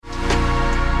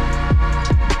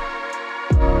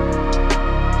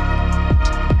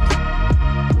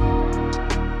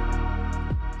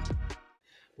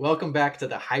Welcome back to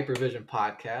the Hypervision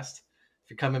podcast. If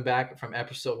you're coming back from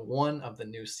episode 1 of the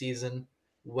new season,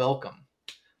 welcome.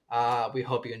 We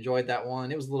hope you enjoyed that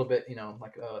one. It was a little bit,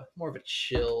 like more of a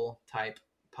chill type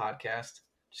podcast.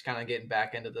 Just kind of getting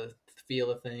back into the feel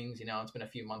of things. It's been a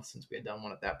few months since we had done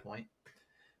one at that point.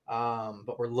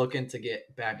 But we're looking to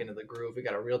get back into the groove. We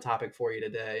got a real topic for you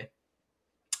today.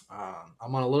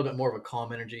 I'm on a little bit more of a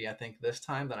calm energy, I think, this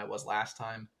time than I was last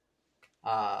time.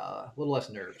 A little less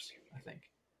nerves, I think.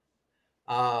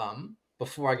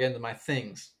 Before I get into my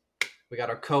things, we got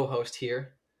our co-host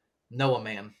here, Noah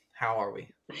Man. How are we?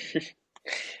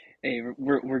 Hey,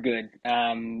 we're good.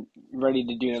 Ready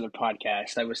to do another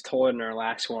podcast. I was told in our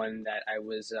last one that I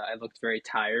looked very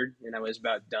tired and I was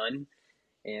about done.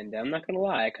 And I'm not gonna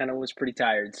lie, I kind of was pretty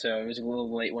tired, so it was a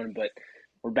little late one, but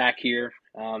we're back here.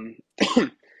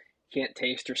 Can't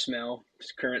taste or smell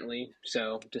currently,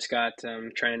 so just got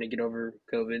trying to get over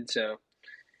COVID. So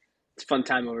it's a fun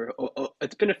time over.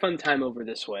 It's been a fun time over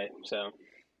this way. So,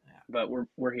 but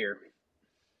we're here.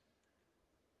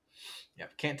 Yeah,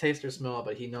 can't taste or smell,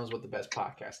 but he knows what the best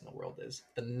podcast in the world is.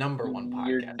 The number one podcast.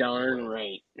 You're darn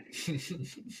right.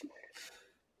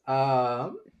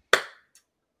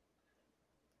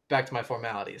 Back to my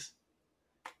formalities.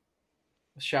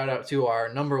 Shout out to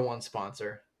our number one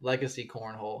sponsor, Legacy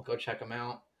Cornhole. Go check them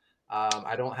out.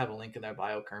 I don't have a link in their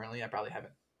bio currently. I probably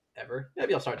haven't ever.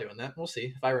 Maybe I'll start doing that. We'll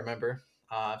see if I remember.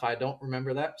 If I don't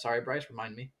remember that, sorry, Bryce,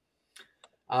 remind me.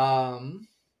 And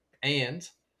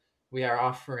we are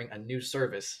offering a new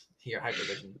service here at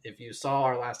Hypervision. If you saw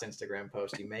our last Instagram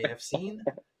post, you may have seen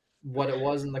what it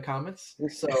was in the comments.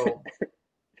 So,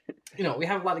 we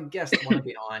have a lot of guests that want to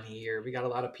be on here. We got a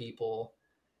lot of people,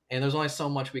 and there's only so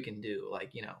much we can do.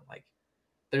 Like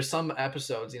there's some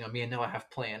episodes, me and Noah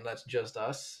have planned. That's just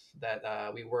us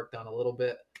that we worked on a little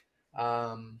bit.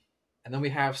 And then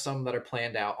we have some that are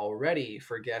planned out already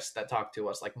for guests that talked to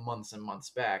us like months and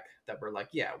months back that were like,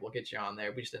 yeah, we'll get you on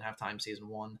there. We just didn't have time season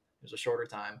 1. It was a shorter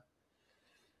time.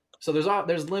 So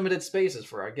there's limited spaces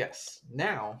for our guests.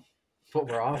 Now, what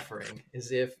we're offering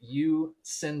is if you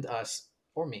send us,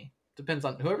 or me, depends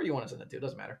on whoever you want to send it to,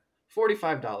 doesn't matter,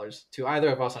 $45 to either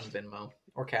of us on Venmo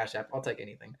or Cash App. I'll take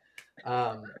anything.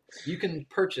 You can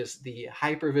purchase the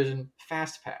Hypervision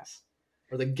Fast Pass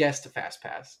or the Guest Fast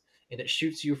Pass. And it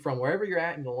shoots you from wherever you're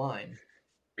at in the line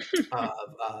of,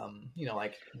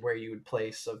 like where you would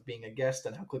place of being a guest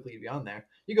and how quickly you'd be on there.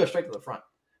 You go straight to the front.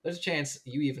 There's a chance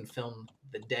you even film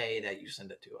the day that you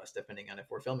send it to us, depending on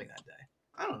if we're filming that day.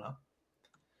 I don't know.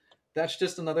 That's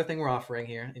just another thing we're offering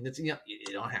here. And it's, you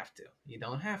don't have to. You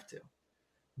don't have to.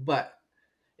 But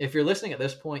if you're listening at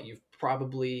this point, you've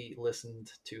probably listened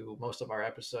to most of our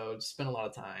episodes, spent a lot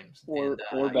of time. Or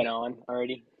been on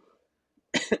already.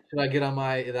 Should I get on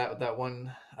my that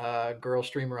one girl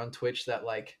streamer on Twitch that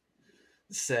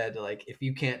said if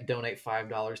you can't donate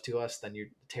 $5 to us, then you're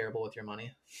terrible with your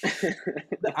money?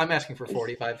 I'm asking for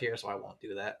 45 here, so I won't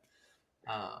do that.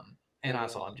 And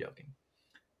also I'm joking.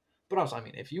 But also,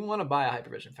 if you want to buy a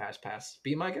Hypervision Fast Pass,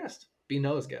 be my guest. Be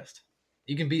Noah's guest.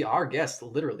 You can be our guest,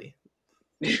 literally.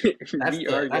 That's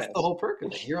the whole perk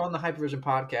of it. You're on the Hypervision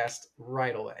podcast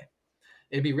right away.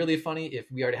 It'd be really funny if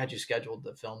we already had you scheduled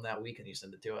to film that week and you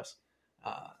send it to us.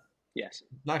 Yes.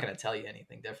 I'm not going to tell you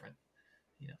anything different.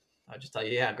 I'll just tell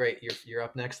you, yeah, great. You're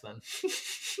up next then.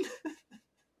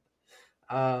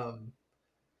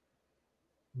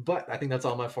 But I think that's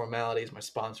all my formalities, my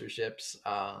sponsorships.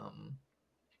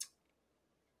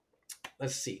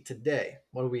 Let's see. Today,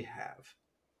 what do we have?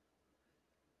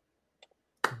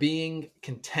 Being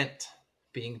content,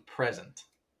 being present.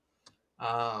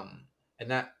 And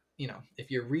that, if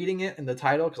you're reading it in the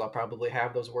title, because I'll probably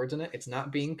have those words in it, it's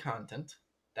not being content.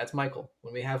 That's Michael.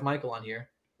 When we have Michael on here,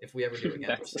 if we ever do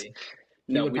again, we'll see.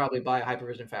 He would probably buy a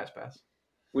Hypervision Fast Pass.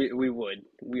 We would.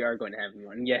 We are going to have him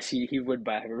on. Yes, he would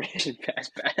buy a Hypervision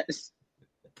Fast Pass.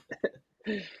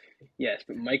 Yes,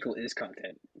 but Michael is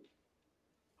content.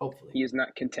 Hopefully. He is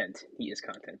not content. He is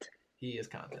content. He is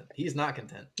content. He's not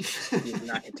content. He is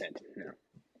not content. No.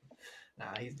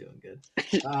 Nah, he's doing good.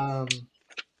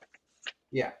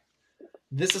 Yeah.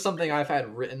 This is something I've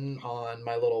had written on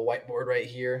my little whiteboard right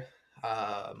here.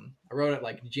 I wrote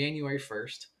it January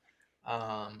 1st.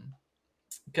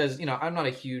 Because, I'm not a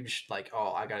huge,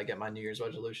 I got to get my New Year's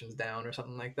resolutions down or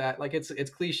something like that. It's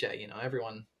cliche,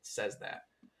 everyone says that.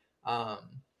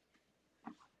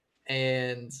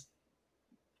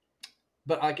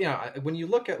 But when you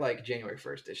look at January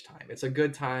 1st-ish time, it's a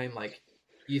good time,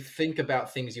 you think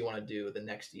about things you want to do the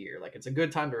next year. It's a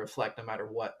good time to reflect no matter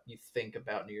what you think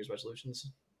about New Year's resolutions.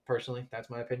 Personally, that's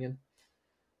my opinion.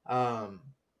 So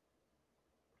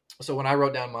when I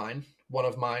wrote down mine, one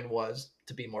of mine was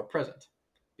to be more present.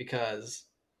 because,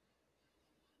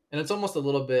 and it's almost a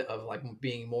little bit of like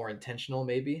being more intentional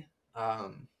maybe.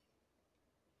 But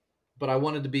I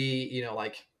wanted to be,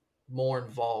 like more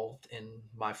involved in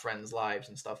my friends' lives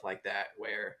and stuff like that,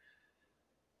 where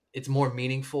it's more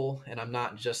meaningful and I'm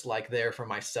not just like there for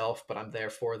myself, but I'm there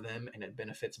for them and it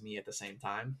benefits me at the same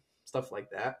time. Stuff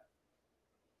like that.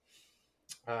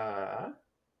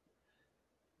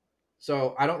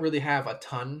 So I don't really have a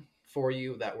ton for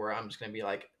you that where I'm just going to be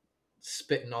like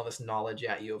spitting all this knowledge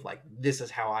at you of like, this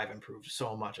is how I've improved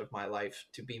so much of my life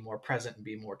to be more present and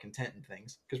be more content in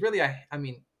things. Because really, I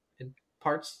mean, in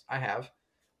parts I have,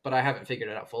 but I haven't figured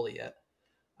it out fully yet.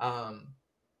 I'm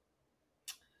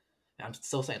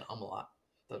still saying a lot.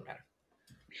 Doesn't matter.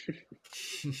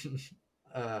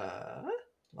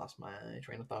 Lost my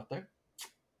train of thought there.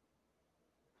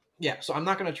 Yeah, so I'm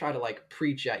not going to try to like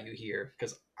preach at you here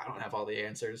because I don't have all the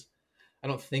answers. I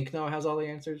don't think Noah has all the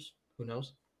answers. Who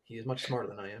knows? He is much smarter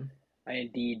than I am. I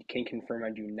indeed can confirm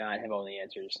I do not have all the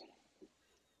answers.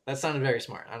 That sounded very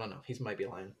smart. I don't know. He might be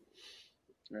lying.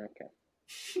 Okay.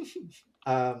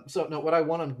 So no, what I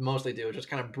want to mostly do is just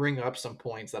kind of bring up some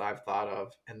points that I've thought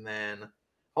of, and then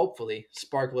hopefully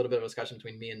spark a little bit of a discussion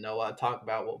between me and Noah, talk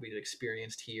about what we've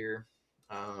experienced here,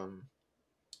 and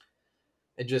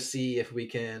just see if we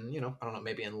can, I don't know,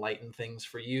 maybe enlighten things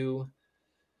for you,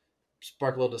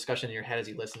 spark a little discussion in your head as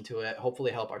you listen to it,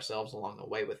 hopefully help ourselves along the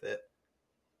way with it.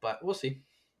 But we'll see.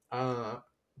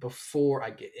 Before I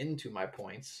get into my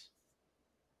points,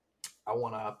 I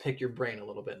want to pick your brain a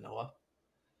little bit, Noah.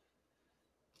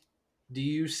 Do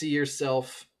you see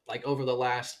yourself, like, over the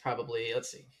last probably,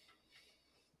 let's see,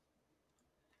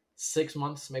 6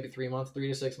 months, maybe 3 months, 3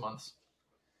 to 6 months,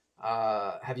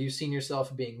 have you seen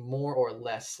yourself being more or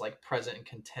less like present and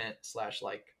content /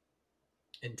 like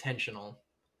intentional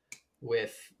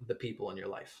with the people in your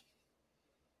life?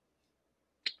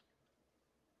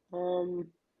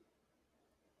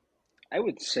 I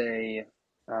would say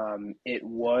it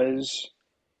was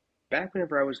back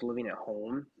whenever I was living at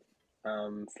home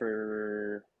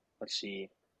for, let's see,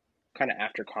 kind of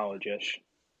after college-ish.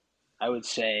 I would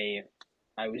say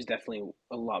I was definitely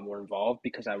a lot more involved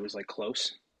because I was like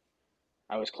close.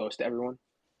 I was close to everyone,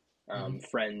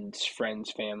 friends,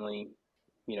 family,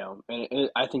 and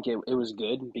I think it was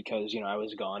good because, I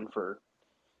was gone for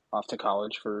off to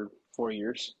college for 4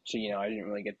 years. So, I didn't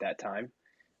really get that time.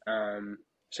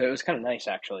 So it was kind of nice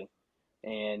actually.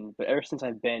 But ever since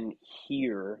I've been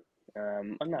here,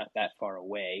 I'm not that far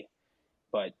away,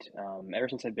 but ever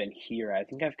since I've been here, I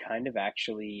think I've kind of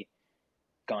actually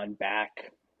gone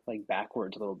back, like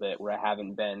backwards a little bit, where I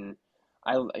haven't been.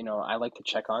 I like to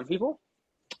check on people,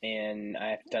 and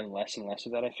I've done less and less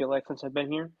of that. I feel like since I've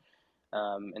been here,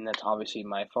 and that's obviously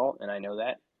my fault, and I know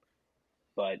that.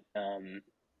 But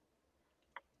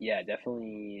yeah,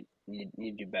 definitely need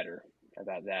to do better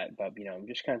about that. But I'm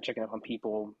just kind of checking up on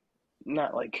people,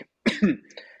 not like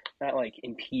not like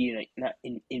impeding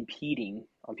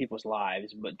on people's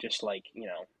lives, but just like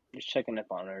just checking up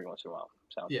on them every once in a while.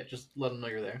 So Yeah, just let them know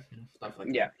you're there, stuff like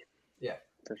yeah, that. Yeah,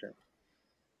 for sure.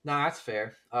 no, that's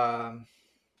fair.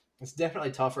 It's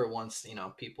definitely tougher once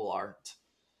people aren't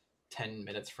 10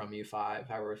 minutes from you, 5,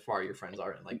 however far your friends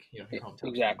are in, like your hometown.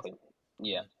 Exactly. Friends.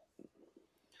 Yeah.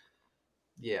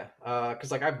 Yeah,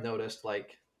 because like I've noticed,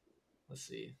 like, let's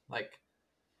see, like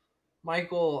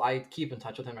Michael, I keep in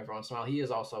touch with him every once in a while. He is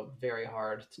also very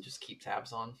hard to just keep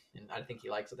tabs on, and I think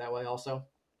he likes it that way also.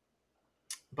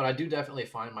 But I do definitely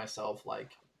find myself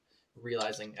like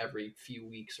realizing every few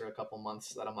weeks or a couple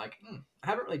months that I'm like, I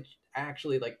haven't really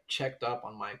actually like checked up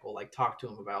on Michael, like talked to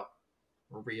him about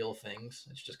real things.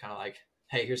 It's just kind of like,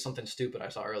 hey, here's something stupid I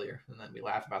saw earlier, and then we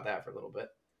laugh about that for a little bit.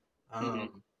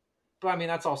 But I mean,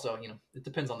 that's also, it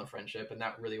depends on the friendship, and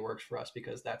that really works for us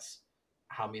because that's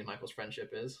how me and Michael's friendship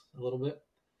is a little bit.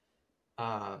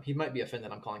 He might be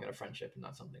offended I'm calling it a friendship and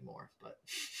not something more, but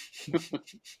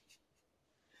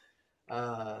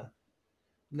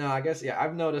no, I guess, yeah,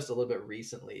 I've noticed a little bit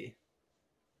recently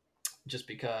just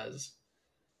because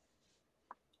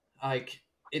like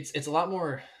it's a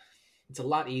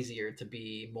lot easier to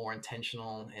be more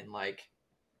intentional and like,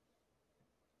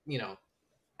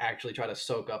 actually try to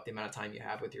soak up the amount of time you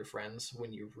have with your friends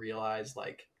when you realize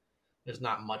like there's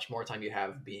not much more time you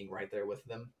have being right there with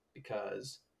them.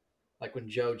 Because like when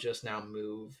Joe just now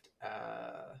moved,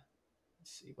 let's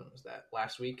see, when was that?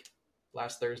 Last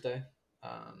Thursday,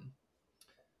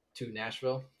 to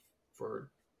Nashville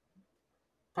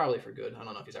probably for good. I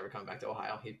don't know if he's ever coming back to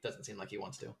Ohio. He doesn't seem like he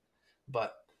wants to,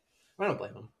 but I don't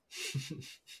blame him.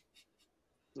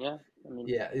 Yeah, I mean,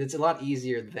 yeah, it's a lot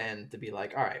easier then to be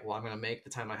like, all right, well, I'm going to make the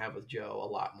time I have with Joe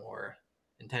a lot more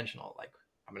intentional. Like,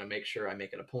 I'm going to make sure I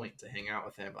make it a point to hang out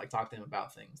with him, like talk to him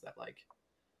about things that like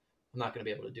I'm not going to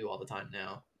be able to do all the time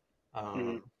now.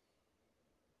 Mm-hmm.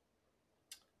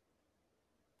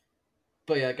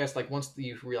 But yeah, I guess like once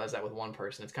you realize that with one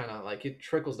person, it's kind of like it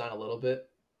trickles down a little bit,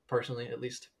 personally at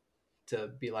least, to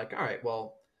be like, all right,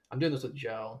 well, I'm doing this with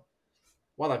Joe.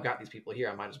 While I've got these people here,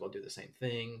 I might as well do the same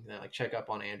thing. And, like check up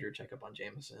on Andrew, check up on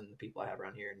Jameson, the people I have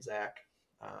around here, and Zach.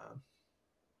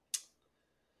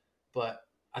 But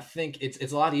I think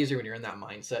it's a lot easier when you're in that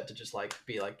mindset to just like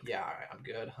be like, yeah, all right, I'm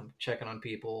good. I'm checking on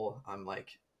people. I'm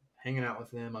like hanging out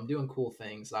with them. I'm doing cool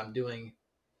things. I'm doing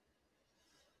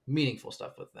meaningful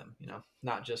stuff with them. You know,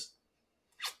 not just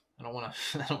I don't want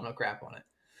to I don't want to crap on it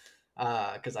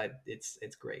because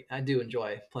it's great. I do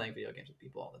enjoy playing video games with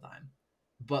people all the time,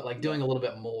 but like doing a little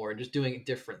bit more, just doing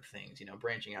different things. You know,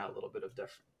 branching out a little bit of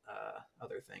different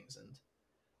other things, and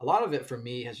a lot of it for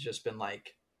me has just been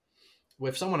like,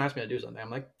 if someone asks me to do something,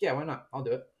 I'm like, yeah, why not? I'll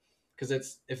do it. Because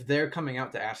it's if they're coming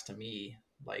out to ask to me,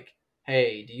 like,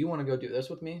 hey, do you want to go do this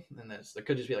with me? And there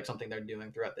could just be like something they're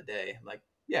doing throughout the day. I'm like,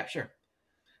 yeah, sure.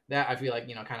 That I feel like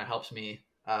kind of helps me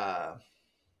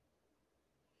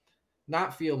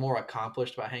not feel more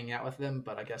accomplished by hanging out with them,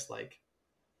 but I guess like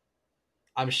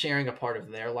I'm sharing a part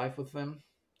of their life with them,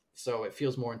 so it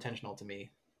feels more intentional to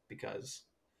me because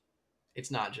it's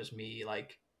not just me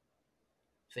like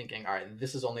thinking, all right,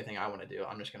 this is the only thing I want to do.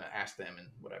 I'm just going to ask them and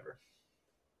whatever.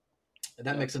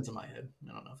 That makes sense in my head.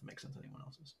 I don't know if it makes sense to anyone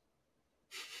else's.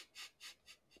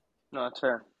 No, that's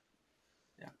fair.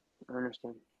 Yeah. I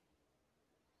understand.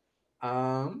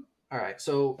 All right.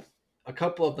 So a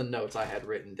couple of the notes I had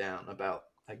written down about,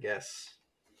 I guess,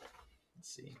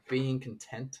 let's see, being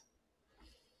content.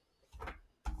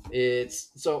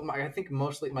 I think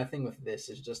mostly my thing with this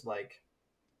is just like,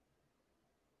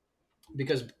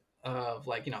 because of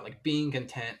like, like being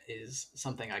content is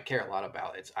something I care a lot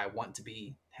about. I want to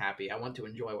be happy. I want to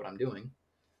enjoy what I'm doing.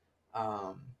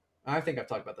 I think I've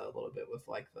talked about that a little bit with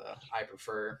like I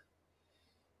prefer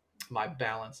my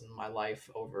balance in my life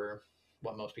over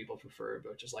what most people prefer,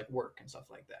 which is like work and stuff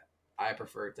like that. I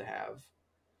prefer to have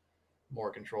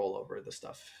more control over the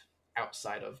stuff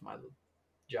outside of my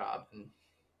job and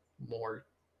more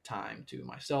time to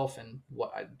myself and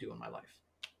what I do in my life.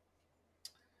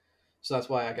 So that's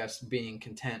why I guess being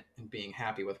content and being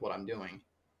happy with what I'm doing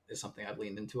is something I've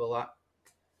leaned into a lot.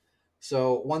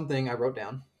 So one thing I wrote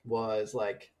down was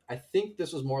like, I think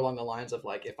this was more along the lines of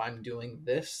like, if I'm doing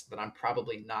this, then I'm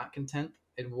probably not content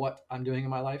in what I'm doing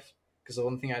in my life. Because the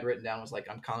one thing I'd written down was like,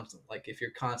 if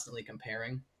you're constantly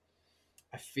comparing,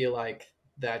 I feel like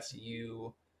that's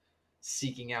you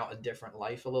seeking out a different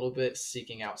life a little bit,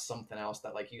 seeking out something else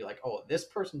that like you like, oh, this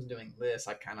person's doing this.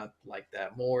 I kind of like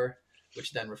that more,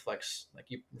 which then reflects like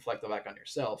you reflect back on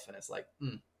yourself. And it's like,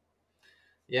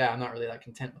 yeah, I'm not really that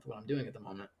content with what I'm doing at the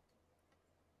moment.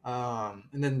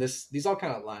 And then these all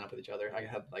kind of line up with each other. I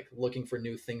had like looking for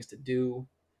new things to do,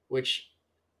 which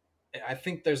I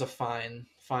think there's a fine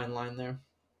line there,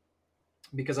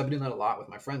 because I've been doing that a lot with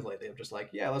my friends lately. I'm just like,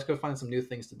 yeah, let's go find some new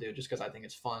things to do just because I think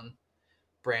it's fun,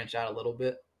 branch out a little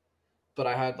bit. But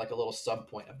I had like a little sub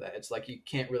point of that. It's like you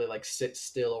can't really like sit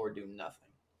still or do nothing.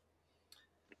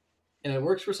 And it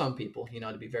works for some people,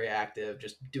 to be very active,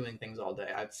 just doing things all day.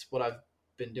 That's what I've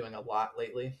been doing a lot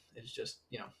lately. Is just,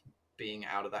 being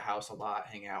out of the house a lot,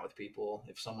 hanging out with people.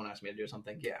 If someone asks me to do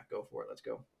something, yeah, go for it. Let's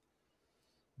go.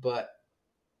 But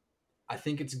I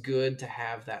think it's good to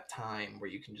have that time where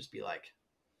you can just be like,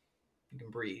 you can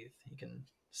breathe, you can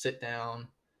sit down,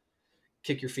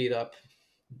 kick your feet up,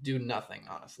 do nothing,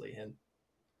 honestly. And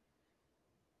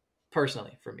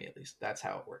personally, for me at least, that's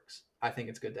how it works. I think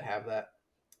it's good to have that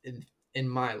in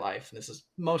my life. This is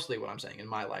mostly what I'm saying. In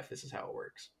my life, this is how it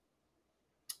works.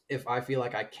 If I feel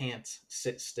like I can't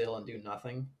sit still and do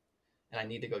nothing, and I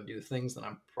need to go do things, then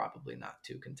I'm probably not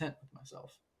too content with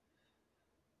myself.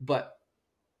 But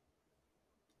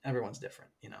everyone's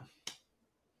different,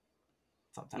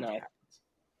 Sometimes it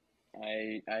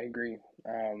happens. I agree.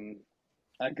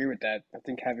 I agree with that. I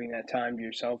think having that time to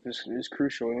yourself is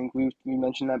crucial. I think we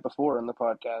mentioned that before on the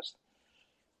podcast.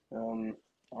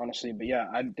 Honestly, but yeah,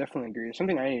 I definitely agree.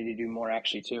 Something I need to do more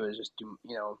actually too is just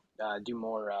do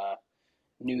more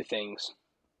new things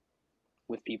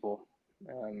with people.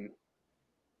 I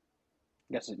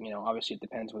guess obviously it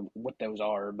depends on what those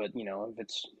are, but if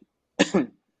it's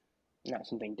not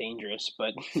something dangerous,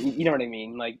 but you know what I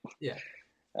mean, like yeah.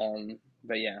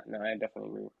 But yeah, no, I definitely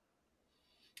agree.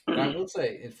 And I will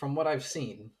say, from what I've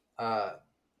seen,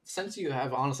 since you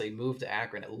have honestly moved to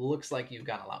Akron, it looks like you've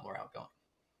gotten a lot more outgoing.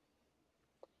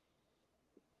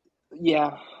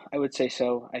 Yeah, I would say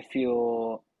so. I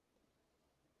feel,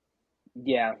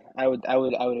 yeah, I would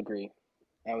agree.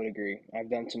 I would agree. I've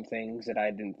done some things that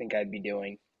I didn't think I'd be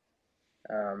doing.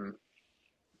 Um,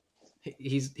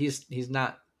 He's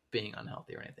not being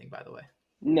unhealthy or anything, by the way.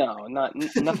 no,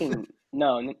 nothing.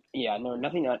 No, yeah, no,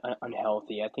 nothing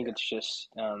unhealthy. I think Yeah. it's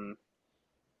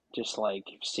just like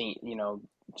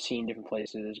seeing different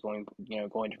places, going Yeah.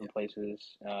 different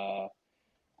places,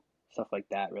 stuff like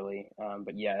that, really.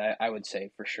 But yeah, I would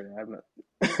say for sure I'm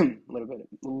a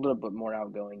little bit more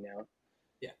outgoing now.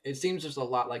 Yeah. It seems just a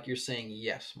lot like you're saying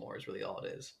yes more is really all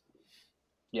it is.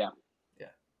 Yeah,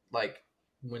 Yeah. Like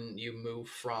when you move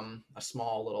from a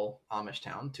small little Amish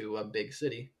town to a big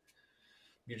city,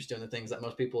 you're just doing the things that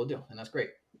most people would do, and that's great.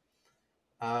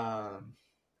 Um,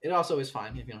 it also is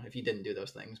fine if if you didn't do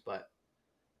those things, but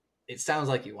it sounds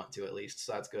like you want to at least.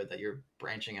 So that's good that you're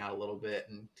branching out a little bit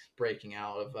and breaking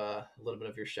out of a little bit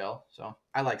of your shell. So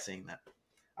I like seeing that.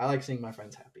 I like seeing my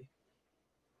friends happy.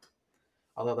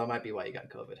 Although that might be why you got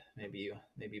COVID. Maybe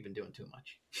you've been doing too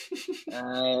much.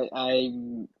 I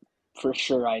for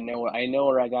sure I know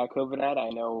where I got COVID at. I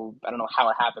don't know how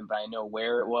it happened, but I know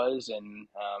where it was, and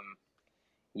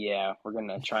yeah, we're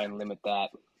gonna try and limit that.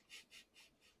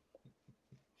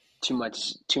 Too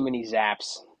many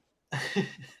zaps,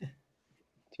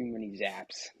 too many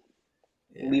zaps.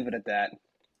 Yeah. Leave it at that.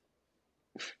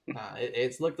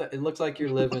 It looks like you're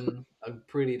living a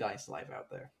pretty nice life out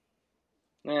there.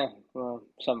 Yeah, well,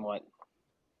 somewhat.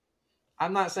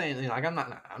 I'm not saying like I'm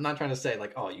not trying to say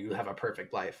like, oh, you have a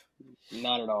perfect life,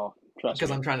 Not at all. Trust because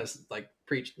me. I'm trying to like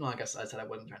preach. Well, like I said, I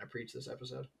wasn't trying to preach this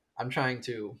episode. I'm trying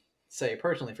to say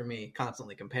personally for me,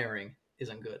 constantly comparing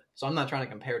isn't good. So I'm not trying to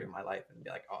compare to my life and be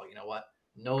like, oh, you know what,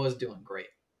 Noah's doing great.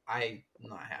 I'm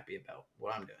not happy about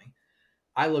what I'm doing.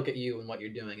 I look at you and what you're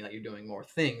doing, and that you're doing more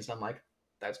things. And I'm like,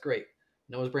 that's great.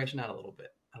 Noah's branching out a little bit.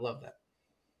 I love that.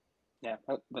 Yeah,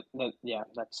 yeah,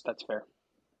 that's fair.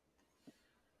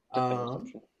 It's a fair Um,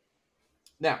 assumption.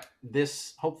 Now,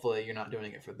 this hopefully you're not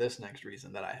doing it for this next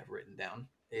reason that I have written down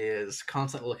is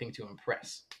constantly looking to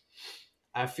impress.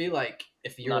 I feel like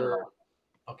if Not at you're all.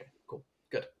 okay, cool,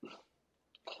 good.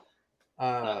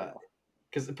 Not at all.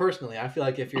 Because personally, I feel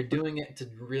like if you're doing it to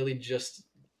really just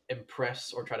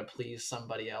impress or try to please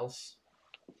somebody else,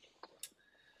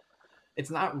 it's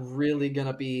not really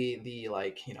gonna be the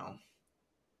like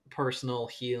personal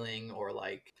healing or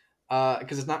like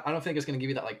because it's not. I don't think it's gonna give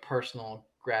you that like personal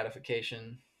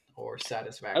gratification or I was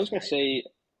satisfaction or gonna anything. say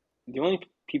the only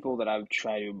people that I've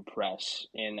tried to impress,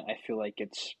 and I feel like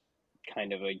it's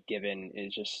kind of a given,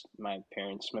 is just my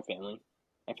parents, my family.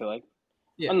 I feel like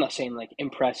Yeah, I'm not saying like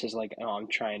impress is like, oh, I'm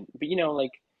trying, but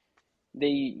like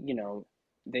they,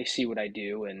 they see what I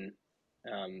do, and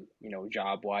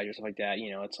job wise or stuff like that.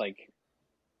 It's like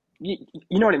you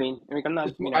know what I mean. Like I'm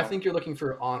not, I think you're looking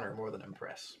for honor more than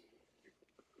impress.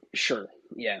 sure,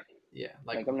 yeah. Yeah,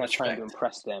 like Like I'm not trying to respect.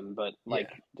 impress them, but like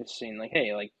Yeah, just saying like,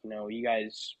 hey, like you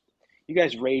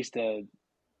guys raised a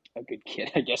good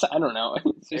kid. I guess I don't know.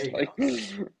 It's there just you like,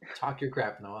 go. Talk your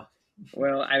crap, Noah.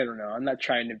 well, I don't know. I'm not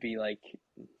trying to be like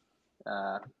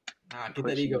uh Get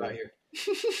that ego out pushy. here.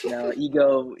 No,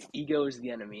 ego is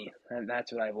the enemy, and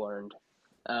that's what I've learned.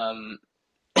 Um,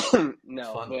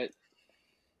 no, Fun. but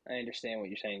I understand what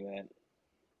you're saying that.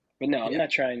 But no, I'm Yeah, not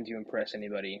trying to impress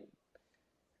anybody.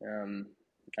 Um,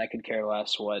 I could care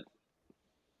less what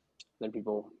other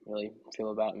people really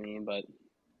feel about me, but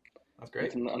that's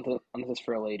great. unless it's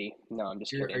for a lady. No, I'm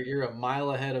just You're kidding. you're a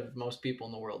mile ahead of most people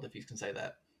in the world if you can say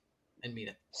that and mean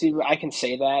it. See, I can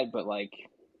say that, but like,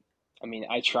 I mean,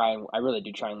 I really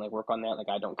do try and like work on that. Like,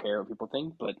 I don't care what people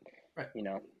think, but Right. you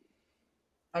know,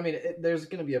 I mean, there's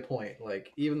going to be a point.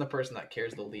 Like even the person that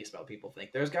cares the least about people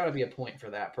think there's got to be a point for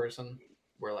that person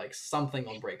where like something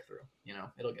will break through.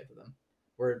 It'll get to them.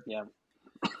 We're yeah,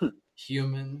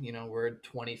 human. We're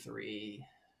 23.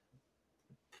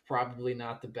 Probably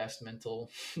not the best mental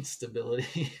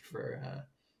stability for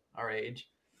our age.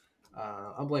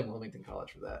 I'll blame Wilmington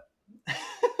College for that.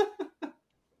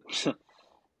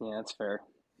 yeah, that's fair.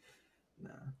 No.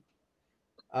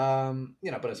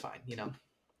 But it's fine.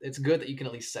 It's good that you can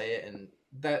at least say it, and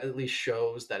that at least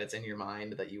shows that it's in your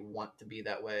mind that you want to be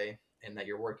that way, and that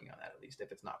you're working on that at least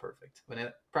if it's not perfect. When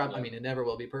it probably, I Yeah, mean, it never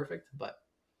will be perfect, but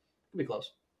it'll be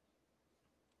close.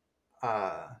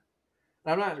 Uh,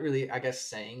 I'm not really, I guess,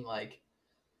 saying like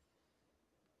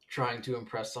trying to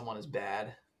impress someone is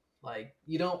bad. Like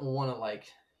you don't want to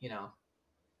you know.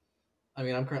 I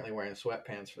mean, I'm currently wearing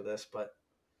sweatpants for this, but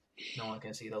no one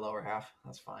can see the lower half.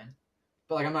 That's fine.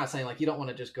 But like, I'm not saying like you don't want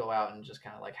to just go out and just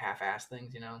kind of like half-ass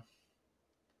things.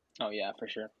 oh yeah, for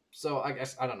sure. So I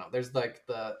guess I don't know. There's like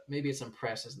maybe it's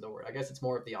impress isn't the word. I guess it's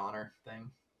more of the honor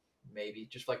thing. Maybe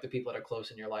just like the people that are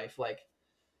close in your life. Like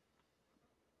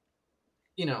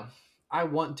you know, I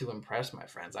want to impress my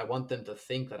friends. I want them to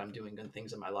think that I'm doing good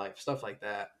things in my life, stuff like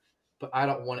that. But I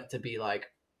don't want it to be like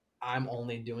I'm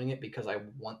only doing it because I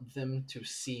want them to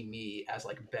see me as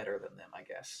like better than them, I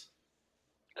guess.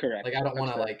 Correct. Like I don't That's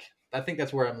want to fair. like I think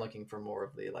that's where I'm looking for more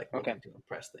of the like Okay. looking to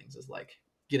impress things is like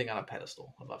getting on a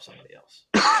pedestal above somebody else.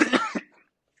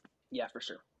 Yeah, for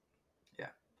sure. Yeah.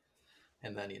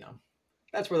 And then,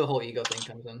 that's where the whole ego thing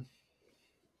comes in.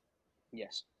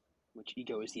 Yes. Which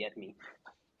ego is the enemy.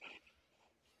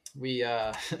 We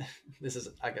this is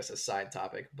I guess a side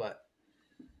topic, but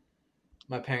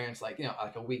my parents like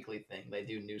like a weekly thing, they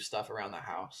do new stuff around the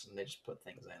house and they just put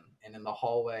things in, and in the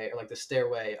hallway or like the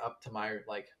stairway up to my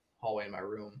like hallway in my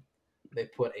room, they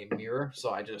put a mirror,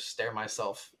 so I just stare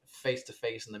myself face to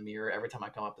face in the mirror every time I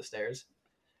come up the stairs.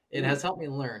 It has helped me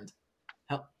learn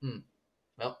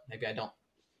well, maybe I don't.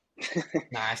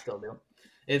 Nah, I still do.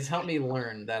 It's helped me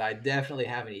learn that I definitely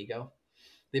have an ego.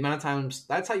 The amount of times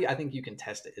that's how I think you can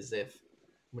test it is if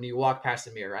when you walk past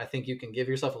a mirror, I think you can give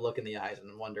yourself a look in the eyes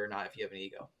and wonder or not if you have an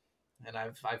ego. And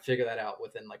I've figured that out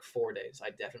within like 4 days.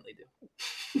 I definitely do.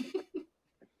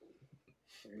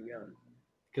 There you go.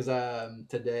 Because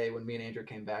today when me and Andrew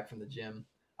came back from the gym,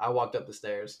 I walked up the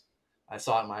stairs. I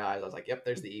saw it in my eyes. I was like, "Yep,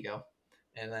 there's the ego."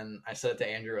 And then I said it to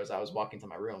Andrew as I was walking to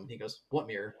my room. He goes, "What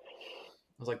mirror?"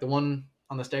 I was like, "The one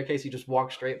on the staircase you just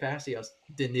walked straight past." He goes,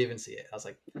 "Didn't even see it." I was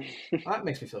like, "Oh, that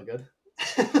makes me feel good."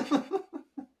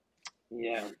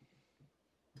 Yeah.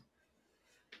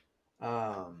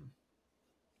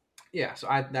 Yeah, so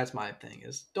that's my thing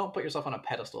is don't put yourself on a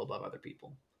pedestal above other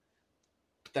people.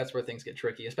 That's where things get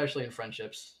tricky, especially in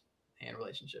friendships and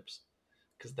relationships,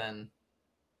 because then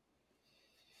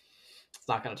it's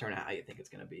not going to turn out how you think it's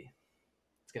going to be.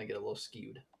 It's going to get a little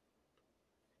skewed.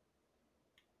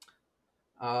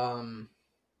 I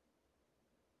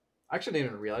actually didn't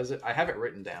even realize it. I have it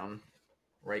written down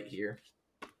right here.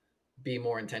 Be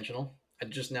more intentional. I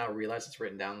just now realized it's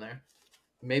written down there.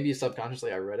 Maybe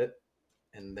subconsciously I read it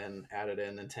and then added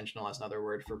in intentional as another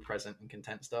word for present and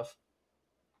content stuff.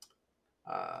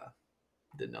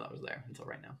 Didn't know that was there until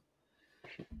right now.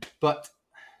 But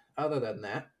other than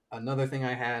that, another thing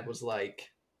I had was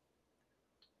like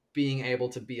being able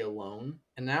to be alone.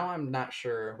 And now I'm not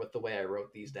sure with the way I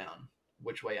wrote these down,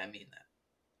 which way I mean that.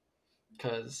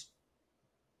 Because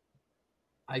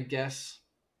I guess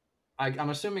I'm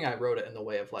assuming I wrote it in the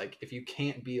way of like, if you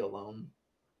can't be alone,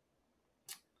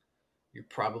 you're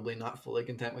probably not fully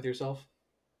content with yourself.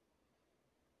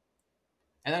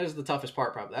 And that is the toughest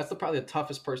part, probably. That's probably the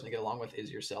toughest person to get along with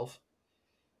is yourself.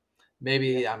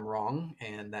 Maybe I'm wrong,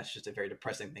 and that's just a very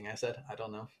depressing thing I said. I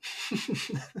don't know.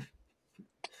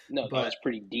 No, that But was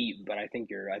pretty deep, but I think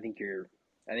you're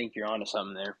onto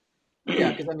something there.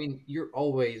 yeah, because I mean, you're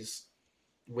always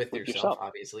with With yourself. yourself.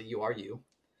 Obviously, you are you.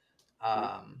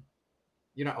 Mhm.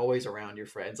 You're not always around your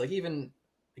friends. Like even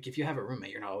like if you have a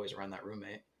roommate, you're not always around that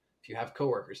roommate. If you have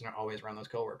coworkers, you're not always around those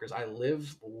coworkers. I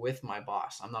live with my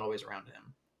boss. I'm not always around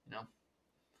him. You know.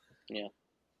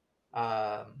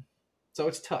 Yeah. So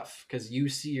it's tough because you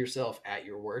see yourself at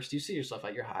your worst. You see yourself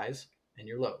at your highs and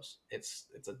your lows. It's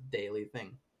a daily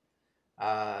thing,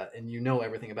 and you know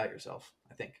everything about yourself.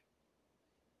 I think.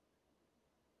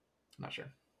 I'm not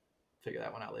sure. Figure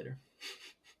that one out later.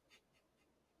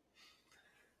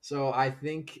 So I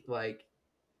think like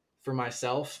for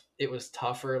myself, it was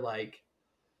tougher. Like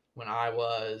when I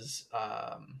was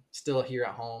still here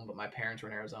at home, but my parents were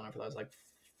in Arizona for those like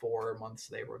 4 months.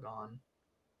 They were gone,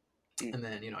 Mm. and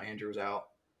then Andrew was out,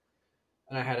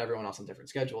 and I had everyone else on different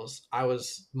schedules. I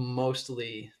was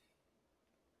mostly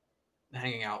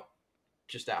hanging out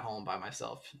just at home by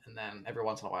myself, and then every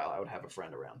once in a while I would have a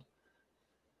friend around.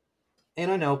 And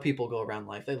I know people go around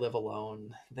life, they live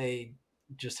alone, they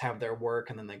just have their work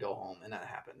and then they go home, and that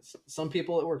happens. Some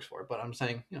people it works for, but I'm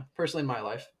saying, personally in my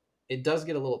life, it does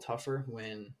get a little tougher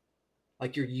when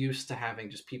like you're used to having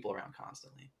just people around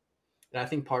constantly. And I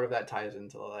think part of that ties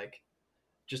into like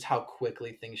just how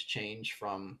quickly things change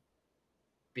from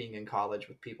being in college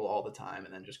with people all the time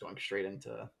and then just going straight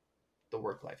into the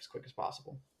work life as quick as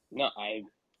possible. No, I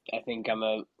think I'm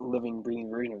a living, breathing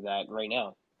version of that right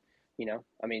now.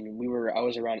 I mean, I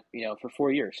was around, for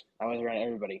 4 years. I was around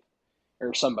everybody,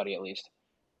 or somebody at least,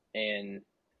 and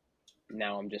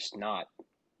now I'm just not.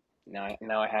 Now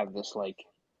I have this I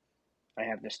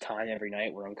have this time every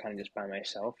night where I'm kind of just by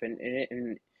myself,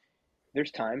 and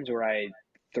there's times where I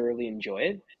thoroughly enjoy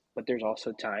it, but there's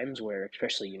also times where,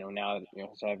 especially now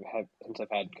since I've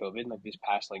had COVID, like these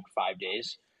past like 5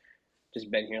 days,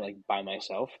 just been here like by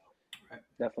myself. Right.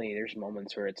 Definitely, there's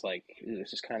moments where it's like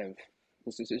this is kind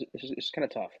of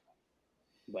tough,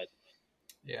 but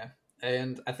Yeah.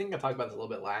 And I think I talked about this a little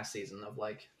bit last season of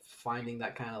like finding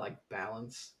that kind of like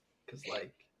balance. Because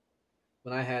like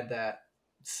when I had that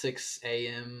 6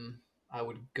 a.m., I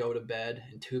would go to bed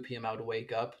and 2 p.m. I would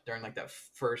wake up during like that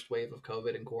first wave of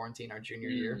COVID and quarantine our junior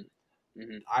year.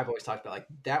 Mm-hmm. I've always talked about like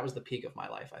that was the peak of my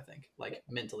life, I think, like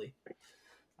mentally.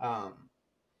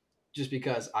 Just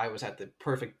because I was at the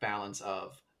perfect balance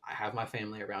of I have my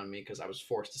family around me because I was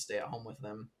forced to stay at home with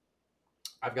them.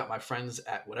 I've got my friends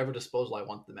at whatever disposal I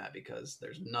want them at because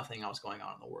there's nothing else going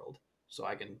on in the world. So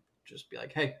I can just be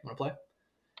like, hey, want to play?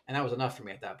 And that was enough for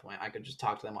me at that point. I could just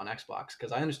talk to them on Xbox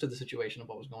because I understood the situation of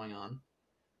what was going on.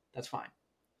 That's fine.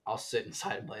 I'll sit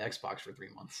inside and play Xbox for 3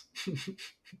 months.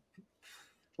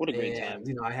 What a great time.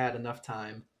 You know, I had enough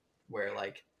time where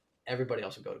like everybody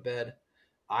else would go to bed.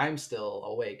 I'm still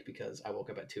awake because I woke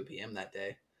up at 2 p.m. that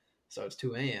day. So it's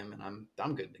 2 a.m. and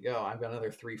I'm good to go. I've got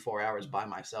another 3-4 hours by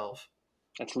myself.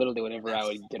 That's literally whenever I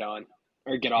would get on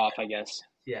or get off, I guess.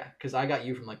 Yeah, because I got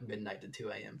you from like midnight to 2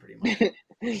 a.m. pretty much.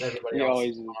 Everybody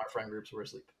else in our friend groups were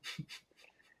asleep.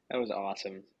 That was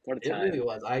awesome. What a time. It really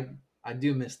was. I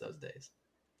do miss those days.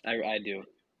 I do.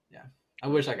 Yeah. I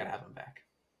wish I could have them back.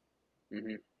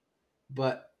 Mm-hmm.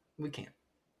 But we can't.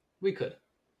 We could,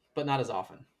 but not as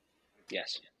often.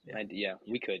 Yes. Yeah,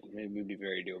 we could. It would be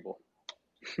very doable.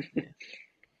 Yeah.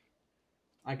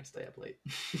 I could stay up late.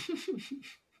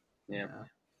 Yeah.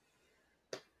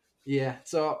 Yeah.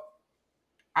 So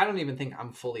I don't even think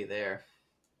I'm fully there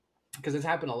because it's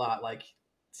happened a lot. Like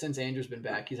since Andrew's been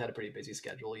back, he's had a pretty busy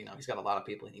schedule. You know, he's got a lot of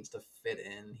people he needs to fit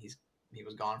in. He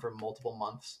was gone for multiple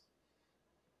months.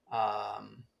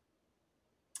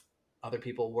 Other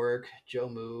people work. Joe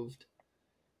moved.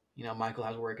 You know, Michael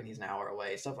has work and he's an hour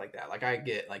away. Stuff like that. Like I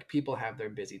get like people have their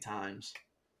busy times.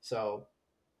 So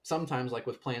sometimes like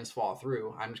with plans fall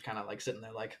through, I'm just kind of like sitting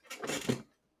there like,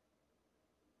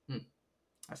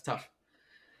 that's tough.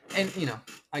 And you know,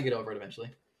 I get over it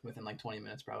eventually within like 20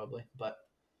 minutes probably. But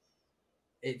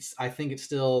I think it's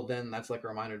still then that's like a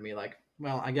reminder to me like,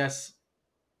 well, I guess,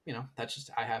 you know, that's just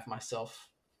I have myself.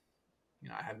 You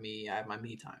know, I have my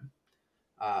me time.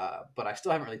 But I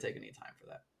still haven't really taken any time for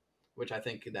that, which I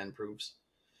think then proves.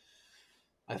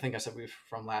 I think I said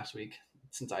from last week,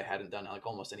 since I hadn't done like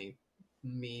almost any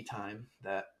me time,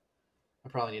 that I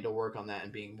probably need to work on that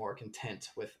and being more content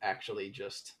with actually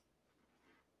just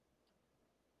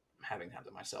having time to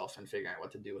myself and figuring out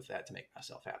what to do with that to make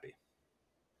myself happy.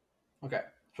 Okay,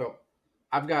 so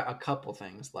I've got a couple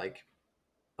things like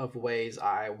of ways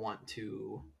I want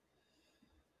to,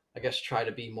 I guess, try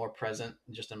to be more present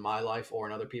just in my life or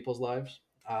in other people's lives.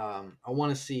 I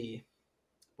want to see,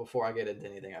 before I get into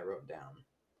anything I wrote down,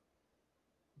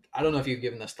 I don't know if you've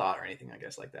given this thought or anything, I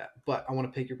guess, like that, but I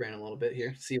want to pick your brain a little bit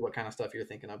here, see what kind of stuff you're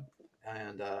thinking of.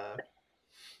 And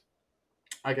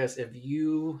I guess if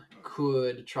you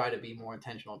could try to be more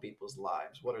intentional in people's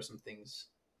lives, what are some things,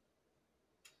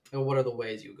 or what are the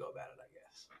ways you go about it, I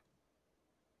guess?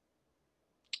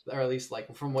 Or at least,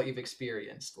 like, from what you've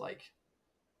experienced, like,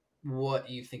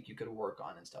 what you think you could work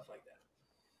on and stuff like that.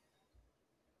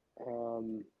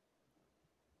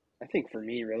 I think for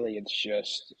me, really, it's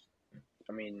just,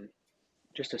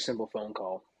 just a simple phone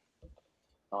call,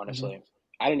 honestly. Mm-hmm.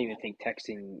 I don't even think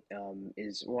texting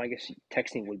is, well, I guess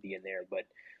texting would be in there, but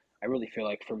I really feel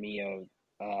like for me,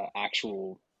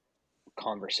 actual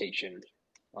conversation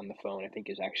on the phone, I think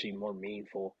is actually more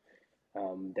meaningful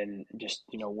than just,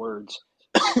 words.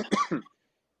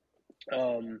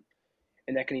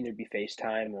 And that can either be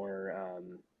FaceTime or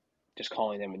just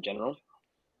calling them in general.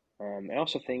 I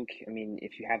also think,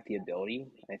 if you have the ability,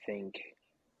 I think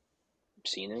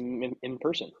seeing them in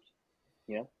person,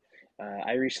 you know.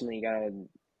 I recently got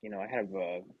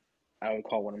I would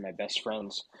call one of my best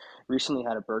friends, recently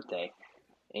had a birthday,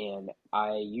 and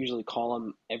I usually call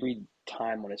him every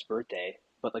time on his birthday,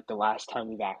 but like the last time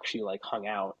we've actually like hung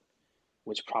out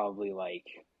was probably like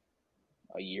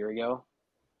a year ago,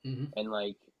 Mm-hmm. and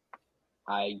like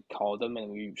I called him and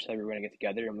we said we were gonna get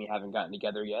together, and we haven't gotten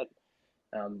together yet.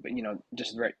 But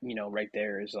just right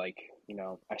there is like,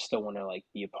 I still want to like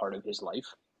be a part of his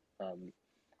life. Um,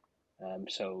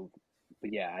 so,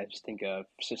 but yeah, I just think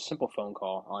it's a simple phone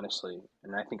call, honestly,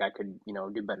 and I think I could,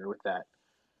 do better with that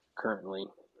currently.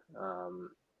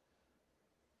 Um,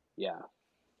 yeah,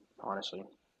 honestly.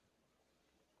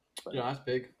 But Yeah, that's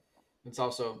big. It's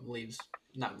also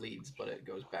not leads, but it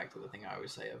goes back to the thing I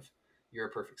always say of you're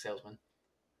a perfect salesman.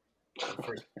 The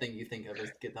first thing you think of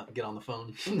is get on the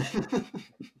phone.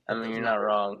 you're not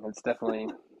wrong. It's definitely,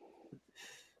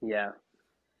 yeah.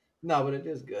 No, but it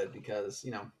is good because,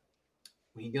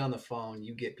 when you get on the phone,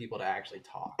 you get people to actually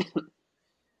talk.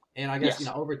 And I guess,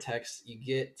 Yes. over text, you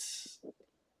get,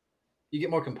 you get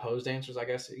more composed answers, I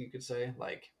guess you could say.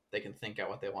 Like they can think out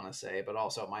what they want to say, but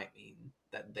also it might mean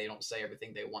that they don't say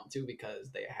everything they want to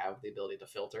because they have the ability to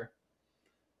filter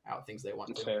out things they want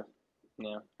It's to. fair.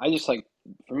 Yeah. I just like,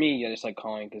 for me, I just like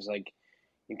calling because like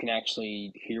you can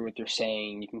actually hear what they're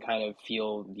saying. You can kind of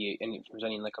feel and it's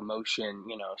presenting like emotion,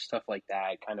 stuff like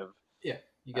that. Kind of, Yeah,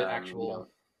 you get you actual, know,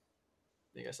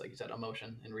 I guess, like you said,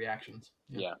 emotion and reactions.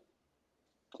 Yeah. yeah.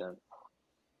 So,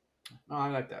 No, I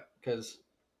like that because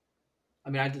I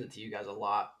mean I did it to you guys a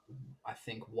lot. I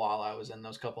think while I was in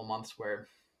those couple months where,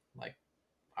 like,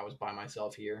 I was by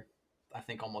myself here. I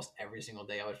think almost every single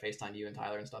day I would FaceTime you and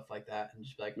Tyler and stuff like that, and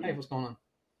just be like, "Hey, mhm. what's going on?"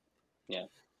 Yeah.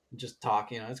 Just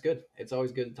talk. It's good. It's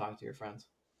always good to talk to your friends.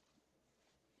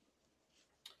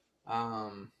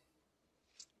 Um,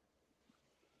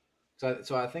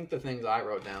 so I think the things I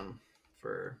wrote down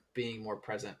for being more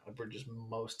present were just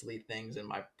mostly things in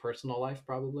my personal life,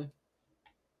 probably.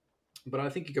 But I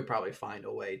think you could probably find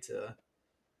a way to,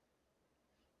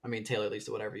 I mean, tailor these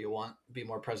to whatever you want. Be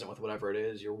more present with whatever it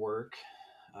is, your work,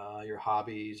 your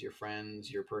hobbies, your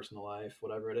friends, your personal life,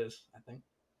 whatever it is. I think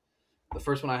the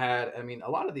first one I had, I mean, a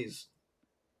lot of these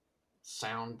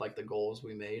sound like the goals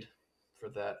we made for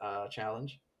that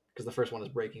challenge because the first one is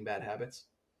breaking bad habits.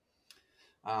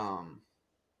 Um,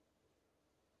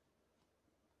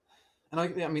 and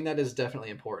I mean, that is definitely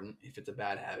important. If it's a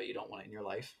bad habit, you don't want it in your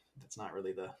life. That's not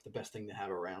really the best thing to have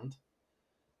around.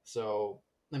 So,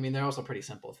 I mean, they're also pretty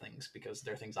simple things because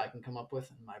they're things I can come up with,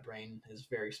 and my brain is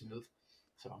very smooth.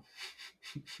 So,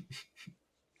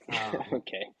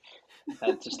 Okay.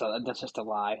 That's just a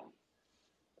lie.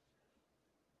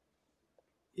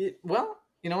 well,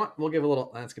 you know what? We'll give a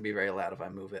little. That's gonna be very loud if I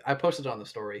move it. I posted on the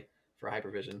story for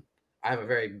Hypervision. I have a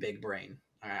very big brain.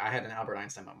 I had an Albert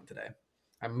Einstein moment today.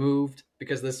 I moved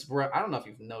because I don't know if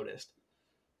you've noticed.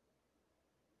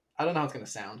 I don't know how it's gonna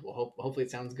sound. Well, hopefully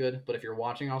it sounds good. But if you're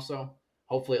watching, also,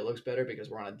 hopefully it looks better because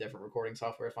we're on a different recording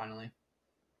software finally.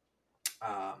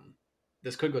 Um,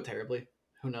 this could go terribly.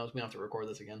 Who knows? We don't have to record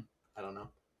this again. I don't know.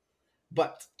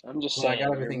 But I'm just when I got saying, you're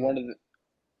one everything, of the.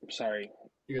 I'm sorry.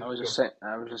 you I was go just for saying.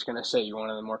 I was just gonna say you're one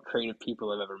of the more creative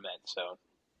people I've ever met. So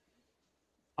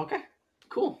it. Okay,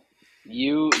 cool.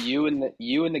 you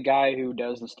and the guy who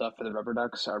does the stuff for the Rubber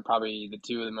Ducks are probably the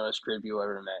two of the most creative people I've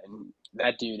ever met, and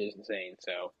that dude is insane.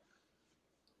 So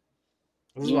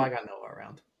This is why I you, got Noah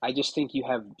around. I just think you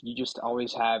just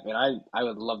always have, and I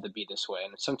would love to be this way,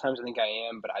 and sometimes I think I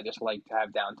am, but I just like to have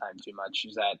downtime too much.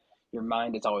 Is that your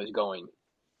mind is always going,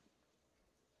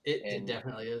 It and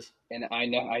definitely is.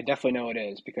 I definitely know it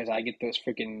is because I get those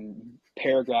freaking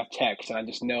paragraph texts, and I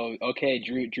just know, okay,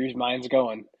 Drew's mind's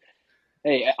going.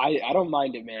 Hey, I don't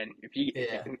mind it, man. If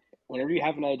Yeah. whenever you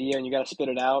have an idea and you gotta spit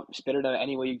it out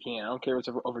any way you can. I don't care if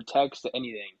it's over text or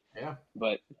anything. Yeah.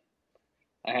 But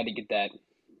I had to get that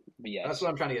That's BS. what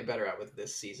I'm trying to get better at with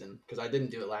this season because I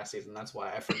didn't do it last season. That's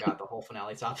why I forgot the whole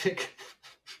finale topic.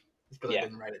 It's because I Yeah,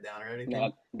 didn't write it down or no,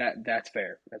 anything. that's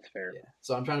fair. That's fair. Yeah.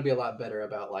 So I'm trying to be a lot better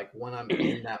about like when I'm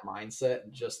in that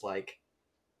mindset, just like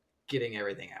getting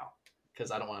everything out because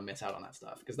I don't want to miss out on that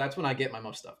stuff because that's when I get my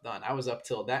most stuff done. I was up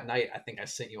till that night. I think I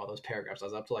sent you all those paragraphs. I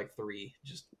was up to like 3,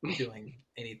 just doing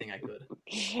anything I could.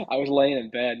 I was laying in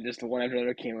bed, just the one after the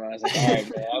other came out. I was like, all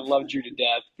right, man, I love Drew to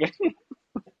death.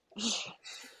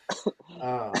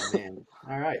 Oh man!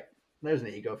 All right, there's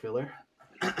an ego filler.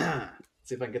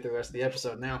 See if I can get through the rest of the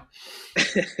episode now.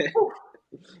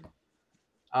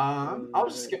 I'll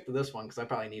just skip to this one because I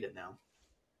probably need it now.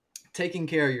 Taking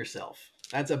care of yourself.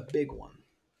 That's a big one.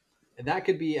 And that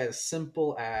could be as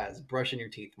simple as brushing your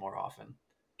teeth more often,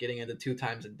 getting into 2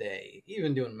 times a day,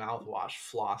 even doing mouthwash,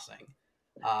 flossing,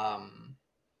 um,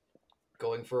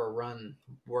 going for a run,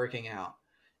 working out.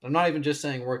 I'm not even just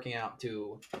saying working out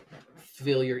to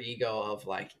fill your ego of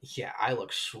like, yeah, I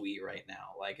look sweet right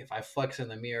now. Like if I flex in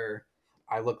the mirror,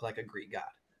 I look like a Greek god.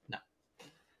 No.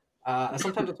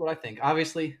 Sometimes that's what I think.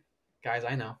 Obviously, guys,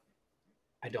 I know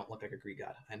I don't look like a Greek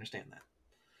god. I understand that.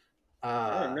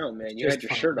 I don't know, It's man. You had just your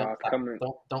funny. shirt No, off stop. coming.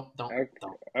 Don't.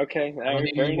 Okay, all I don't right,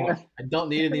 need fair any more. enough. I don't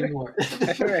need any more.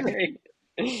 All right.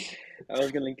 I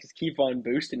was gonna just keep on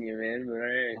boosting you, man, but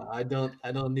all right.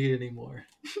 I don't need any more.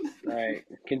 All right,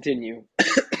 continue.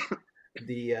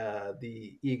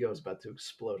 The ego is about to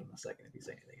explode in a second if you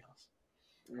say anything else.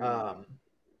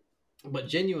 Mm. But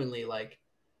genuinely, like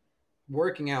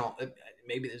working out,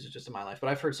 maybe this is just in my life, but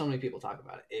I've heard so many people talk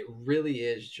about it. It really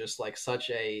is just like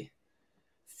such a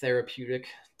therapeutic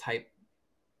type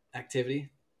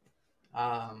activity.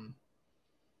 Because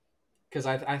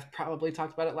I've probably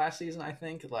talked about it last season. I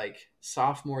think like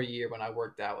sophomore year when I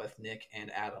worked out with Nick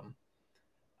and Adam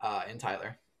and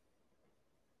Tyler.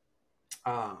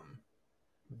 Um,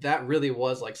 that really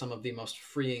was like some of the most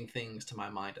freeing things to my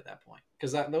mind at that point,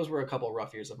 because those were a couple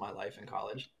rough years of my life in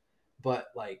college. But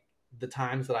like the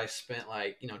times that I spent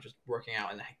like, you know, just working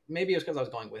out, and maybe it was because I was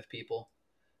going with people,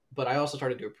 but I also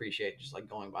started to appreciate just like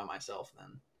going by myself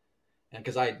then. And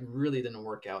because I really didn't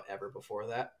work out ever before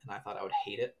that, and I thought I would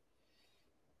hate it.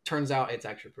 Turns out it's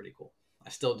actually pretty cool. I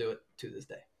still do it to this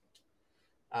day.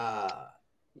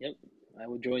 Yep, I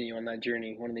will join you on that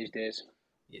journey one of these days.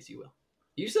 Yes, you will.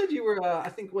 You said you were, I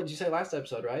think, what did you say last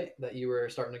episode, right? That you were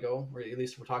starting to go, or at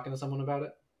least we're talking to someone about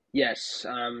it? Yes.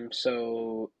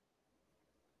 So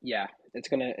yeah, it's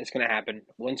gonna happen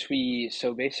once we.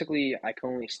 So basically, I can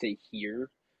only stay here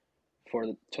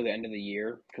till the end of the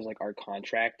year because like our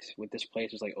contract with this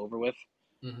place is like over with.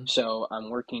 Mm-hmm. So I'm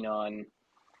working on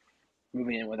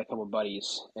moving in with a couple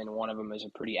buddies, and one of them is a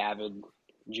pretty avid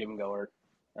gym goer.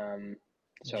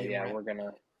 So Gym yeah, rat. we're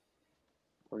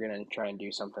gonna try and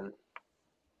do something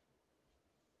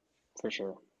for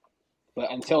sure. But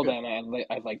It's until good. then,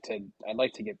 I'd like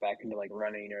to get back into like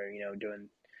running or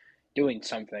doing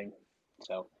something.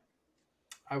 So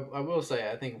I will say,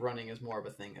 I think running is more of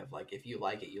a thing of like, if you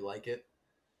like it, you like it.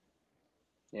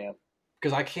 yeah,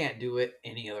 Because I can't do it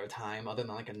any other time other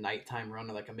than like a nighttime run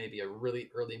or like maybe a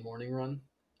really early morning run.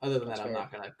 Other than that's that, I'm fair.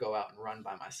 not going to go out and run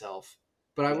by myself.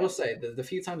 But I Yeah. will say, the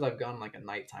few times I've gone like a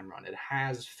nighttime run, it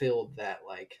has filled that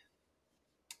like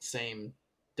same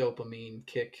dopamine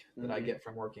kick that I Hmm. get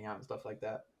from working out and stuff like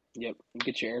that. Yep. You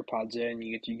get your AirPods in.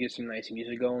 You get some nice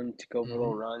music going to go for a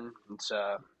little Mm-hmm. run. It's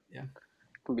Yeah.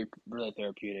 can be really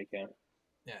therapeutic. Yeah.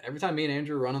 Yeah. Every time me and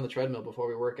Andrew run on the treadmill before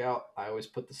we work out, I always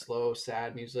put the slow,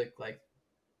 sad music, like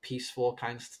peaceful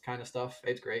kind of stuff.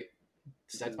 It's great.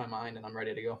 Sets Hmm. my mind, and I'm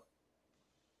ready to go.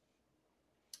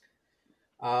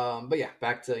 But yeah,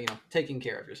 back to taking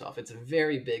care of yourself. It's a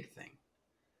very big thing,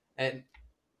 and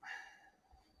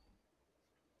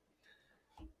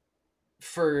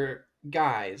for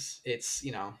guys, it's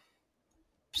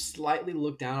slightly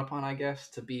looked down upon, I guess,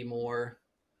 to be more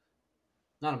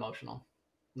not emotional,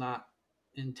 not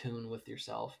in tune with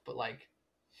yourself, but like,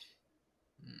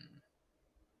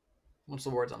 what's the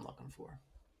words I'm looking for?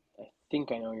 I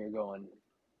think I know where you're going.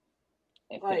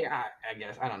 I Like, think. I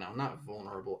guess I don't know, not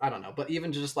vulnerable. I don't know, but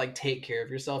even just like take care of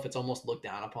yourself, it's almost looked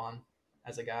down upon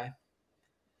as a guy.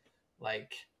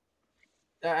 Like,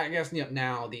 I guess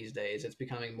now these days it's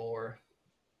becoming more.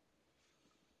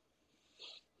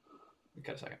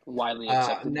 Cut a second. Widely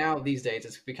accepted. Now these days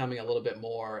it's becoming a little bit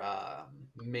more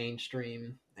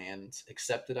mainstream and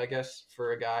accepted, I guess,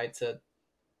 for a guy to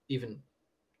even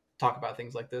talk about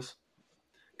things like this.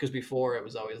 Because before it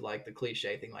was always like the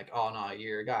cliche thing, like, "Oh no,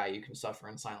 you're a guy, you can suffer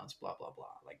in silence," blah blah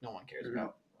blah. Like no one cares Hmm.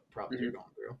 about what problems you're Hmm.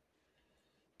 going through.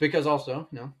 Because also,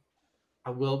 I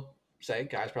will say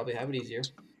guys probably have it easier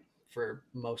for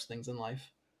most things in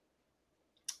life.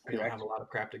 We don't have Correct. a lot of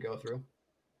crap to go through.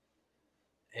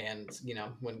 And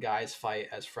when guys fight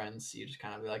as friends, you just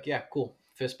kind of be like, yeah, cool,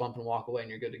 fist bump and walk away, and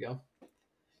you're good to go.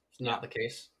 It's Yeah. not the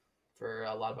case for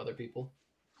a lot of other people.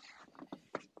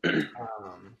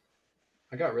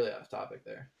 I got really off topic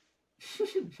there.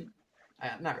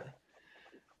 Not really.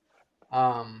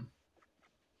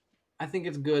 I think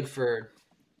it's good for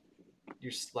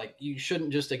you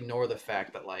shouldn't just ignore the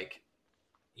fact that like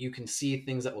you can see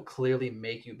things that will clearly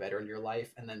make you better in your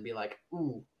life, and then be like,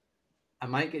 ooh, I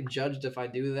might get judged if I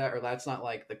do that, or that's not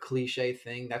like the cliche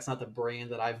thing. That's not the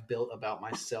brand that I've built about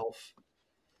myself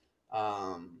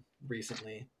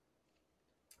recently.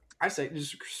 I say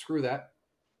just screw that.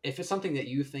 If it's something that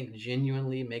you think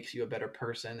genuinely makes you a better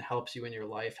person, helps you in your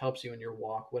life, helps you in your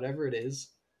walk, whatever it is,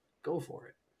 go for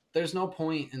it. There's no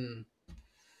point in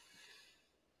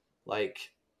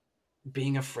like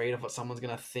being afraid of what someone's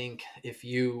gonna think if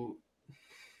you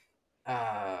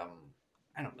I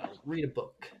don't know, read a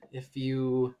book, if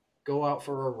you go out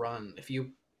for a run, if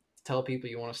you tell people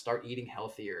you want to start eating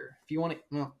healthier, if you want to,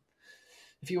 well,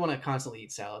 if you want to constantly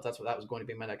eat salads, that's what that was going to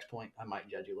be my next point. I might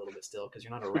judge you a little bit still because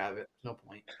you're not a rabbit. There's no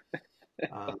point.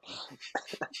 Um,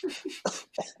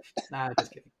 nah,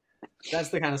 just kidding. That's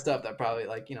the kind of stuff that probably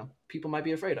like people might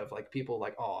be afraid of. Like people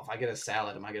like, oh, if I get a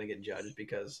salad, am I going to get judged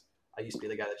because I used to be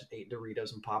the guy that just ate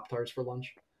Doritos and Pop Tarts for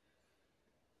lunch?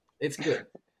 It's good.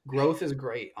 Growth is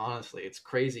great. Honestly, it's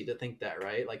crazy to think that,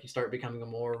 right? Like you start becoming a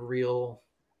more real,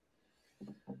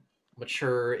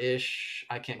 mature-ish.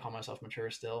 I can't call myself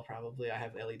mature still. Probably I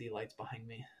have LED lights behind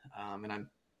me, and I'm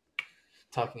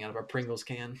talking out of a Pringles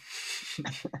can.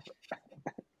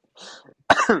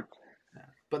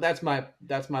 But that's my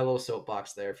little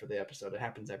soapbox there for the episode. It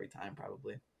happens every time,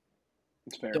 probably.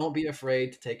 It's fair. Don't be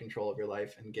afraid to take control of your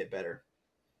life and get better.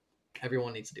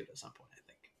 Everyone needs to do it at some point, I think.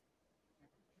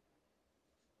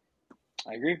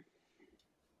 I agree.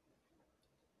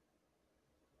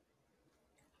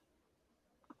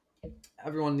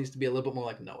 everyone needs to be a little bit more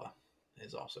like Noah.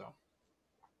 Is also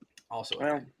a Well,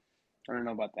 thing. I don't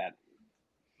know about that.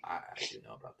 I do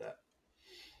know about that.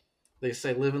 They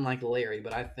say living like Larry,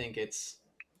 but I think it's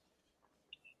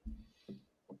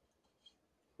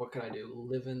what can I do?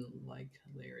 Living like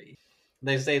Larry.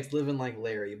 They say it's living like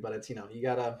Larry, but it's you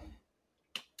gotta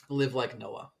live like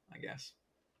Noah, I guess.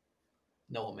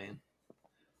 Noah man.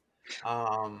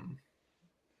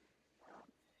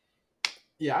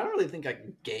 Yeah, I don't really think I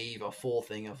gave a full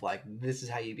thing of like this is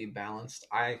how you be balanced.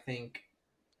 I think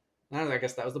I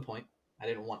guess that was the point. I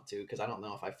didn't want to because I don't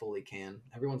know if I fully can.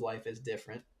 Everyone's life is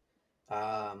different.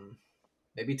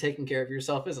 Maybe taking care of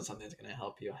yourself isn't something that's going to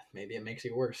help you. Maybe it makes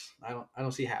you worse. I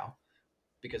don't see how,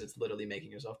 because it's literally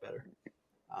making yourself better.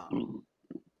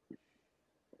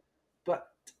 But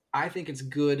I think it's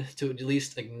good to at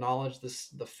least acknowledge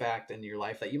the fact in your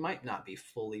life that you might not be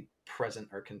fully present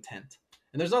or content.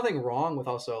 And there's nothing wrong with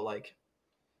also like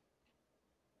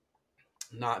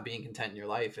not being content in your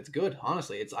life. It's good,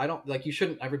 honestly. I don't like you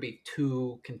shouldn't ever be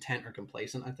too content or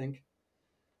complacent, I think.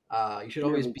 You should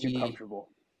always be too comfortable.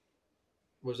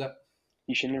 What was that?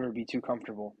 You should never be too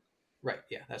comfortable. Right,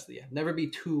 yeah, never be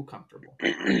too comfortable.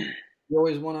 You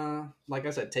always want to, like I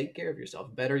said, take care of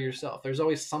yourself, better yourself. There's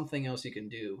always something else you can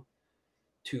do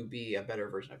to be a better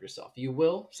version of yourself. You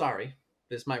will, sorry,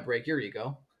 this might break your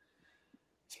ego.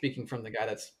 Speaking from the guy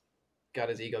that's got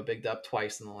his ego bigged up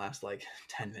twice in the last like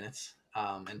 10 minutes,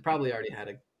 and probably already had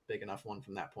a big enough one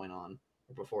from that point on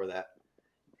or before that.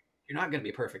 You're not going to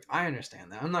be perfect. I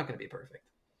understand that. I'm not going to be perfect.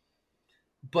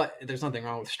 But there's nothing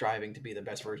wrong with striving to be the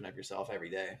best version of yourself every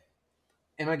day.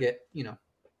 And I get,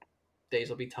 days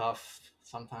will be tough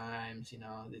sometimes,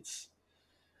 it's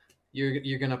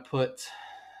you're going to put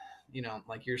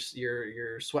like your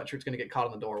sweatshirt's going to get caught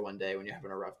on the door one day when you're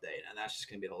having a rough day, and that's just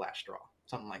going to be the last straw.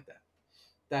 Something like that.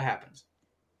 That happens.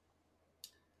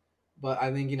 But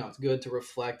I think, it's good to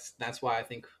reflect. That's why I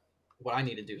think what I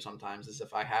need to do sometimes is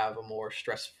if I have a more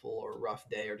stressful or rough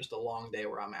day or just a long day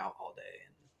where I'm out all day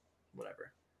and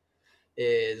whatever,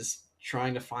 is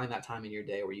trying to find that time in your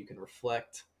day where you can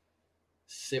reflect,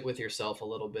 sit with yourself a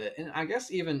little bit. And I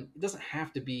guess even it doesn't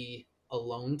have to be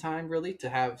alone time really to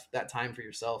have that time for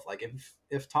yourself. Like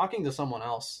if talking to someone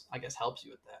else, I guess, helps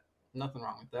you with that. Nothing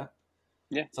wrong with that.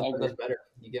 Yeah, something that's better.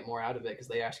 You get more out of it because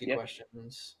they ask you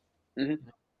questions,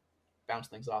 bounce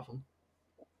things off them.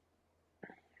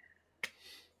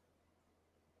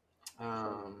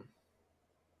 Do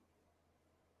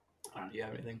you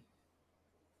have anything?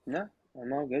 No,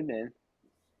 I'm all good, man.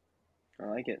 I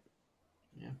like it.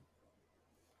 Yeah.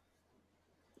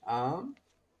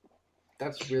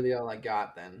 That's really all I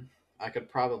got then. I could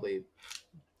probably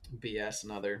BS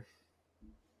another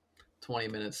 20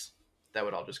 minutes. That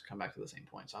would all just come back to the same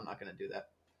point, so I'm not going to do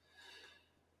that.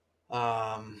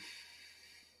 How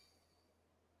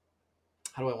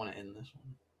do I want to end this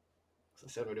one? Because I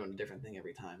said we're doing a different thing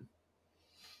every time.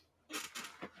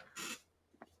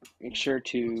 Make sure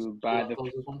to buy the...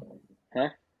 Close this one? Huh?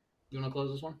 You want to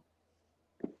close this one?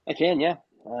 I can, yeah.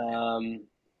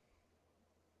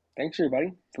 Thanks,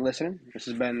 everybody, for listening. This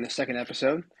has been the second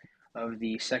episode of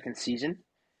the second season.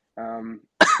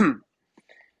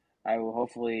 I will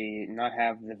hopefully not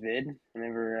have the vid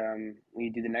whenever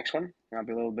we do the next one. I'll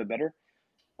be a little bit better.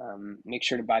 Make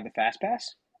sure to buy the Fast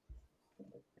Pass.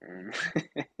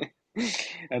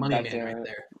 Money man right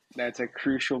there. That's a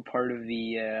crucial part of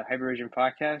the Hypervision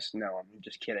podcast. No, I'm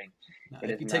just kidding. No,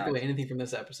 if you take away anything from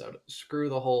this episode, screw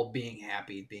the whole being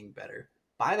happy, being better.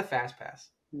 Buy the Fast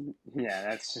Pass. Yeah,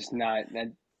 that's just not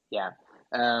that. Yeah.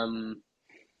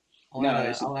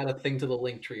 I'll add a thing to the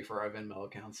link tree for our Venmo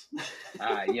accounts.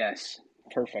 Yes,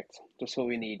 perfect. Just what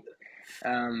we need.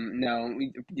 No,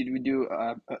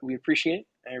 we appreciate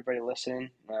everybody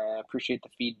listening. Appreciate the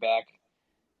feedback.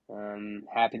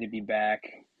 Happy to be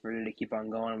back. Ready to keep on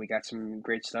going. We got some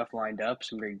great stuff lined up.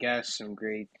 Some great guests. Some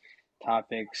great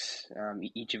topics.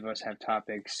 Each of us have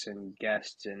topics and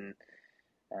guests, and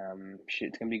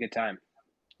it's gonna be a good time.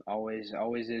 Always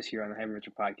is here on the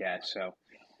Hypervision podcast. So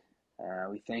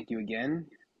we thank you again.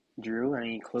 Drew,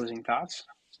 any closing thoughts?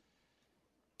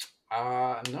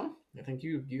 No. I think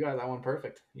you got that one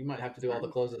perfect. You might have to do all the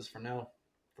closes from now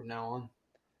on.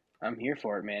 I'm here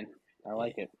for it, man. I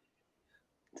like it.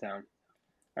 So, all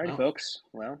right, folks.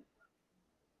 Well,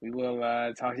 we will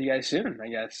talk to you guys soon, I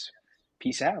guess.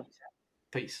 Peace out.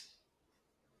 Peace.